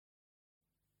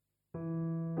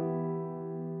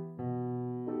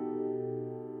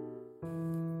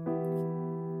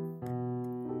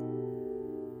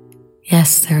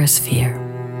Yes, there is fear.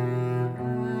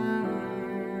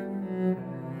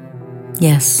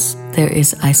 Yes, there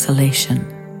is isolation.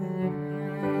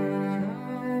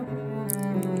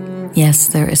 Yes,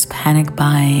 there is panic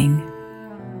buying.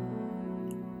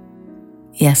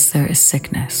 Yes, there is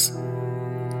sickness.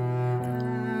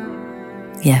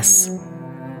 Yes,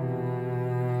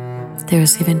 there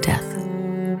is even death.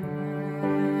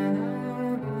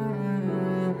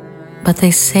 But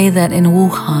they say that in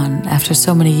Wuhan, after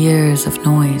so many years of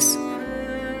noise,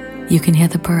 you can hear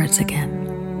the birds again.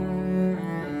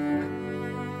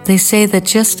 They say that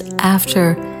just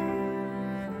after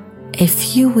a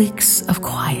few weeks of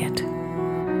quiet,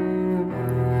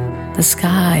 the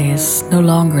sky is no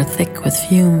longer thick with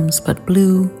fumes, but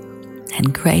blue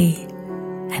and gray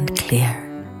and clear.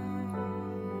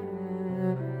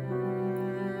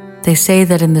 They say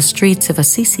that in the streets of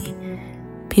Assisi,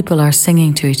 people are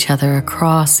singing to each other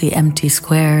across the empty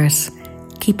squares,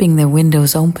 keeping their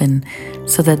windows open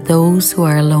so that those who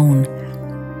are alone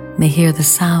may hear the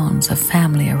sounds of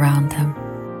family around them.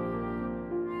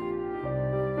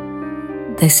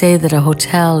 They say that a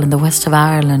hotel in the west of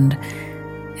Ireland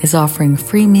is offering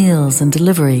free meals and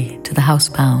delivery to the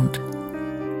housebound.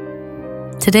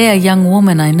 Today, a young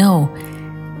woman I know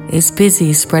is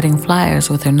busy spreading flyers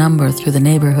with her number through the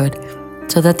neighbourhood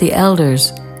so that the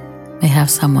elders may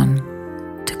have someone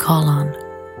to call on.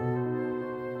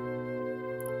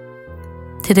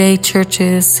 Today,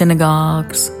 churches,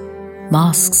 synagogues,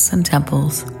 mosques and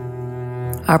temples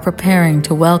are preparing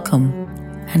to welcome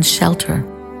and shelter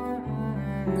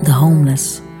the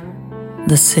homeless,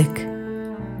 the sick,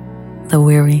 the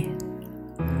weary.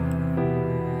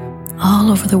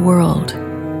 All over the world,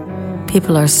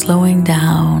 people are slowing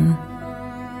down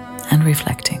and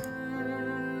reflecting.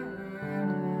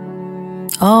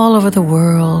 All over the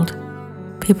world,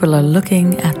 people are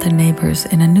looking at their neighbours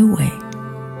in a new way.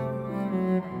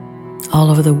 All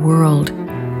over the world,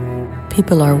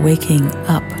 people are waking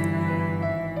up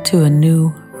to a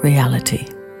new reality,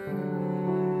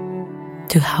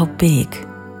 to how big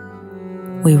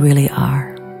we really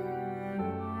are,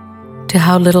 to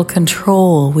how little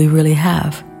control we really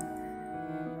have,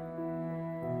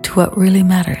 to what really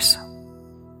matters,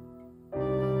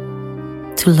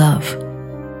 to love.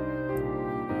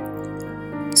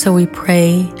 So we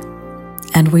pray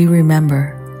and we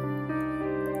remember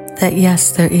that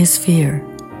yes, there is fear,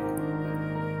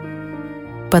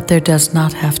 but there does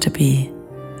not have to be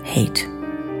hate.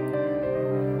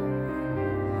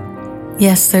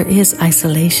 Yes, there is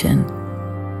isolation,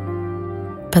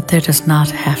 but there does not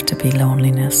have to be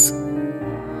loneliness.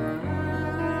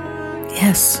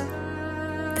 Yes,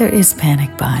 there is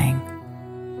panic buying,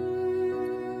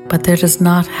 but there does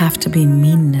not have to be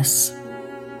meanness.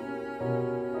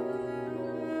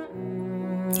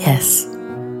 Yes,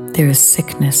 there is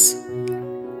sickness,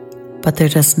 but there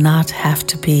does not have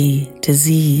to be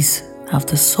disease of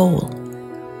the soul.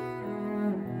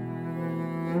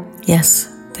 Yes,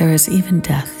 there is even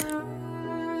death,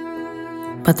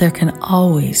 but there can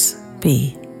always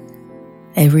be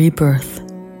a rebirth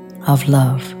of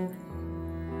love.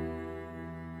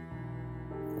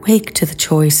 Wake to the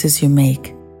choices you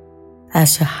make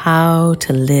as to how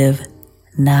to live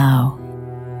now.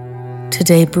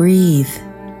 Today, breathe.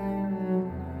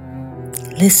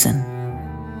 Listen.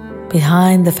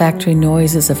 Behind the factory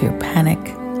noises of your panic,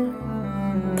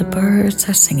 the birds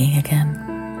are singing again.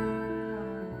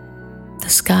 The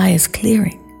sky is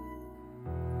clearing.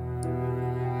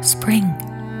 Spring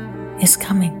is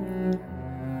coming.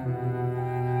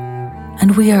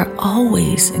 And we are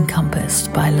always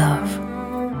encompassed by love.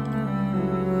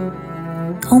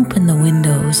 Open the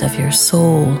windows of your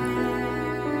soul,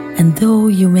 and though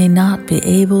you may not be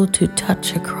able to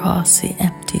touch across the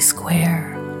empty square,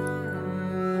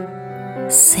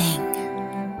 sing.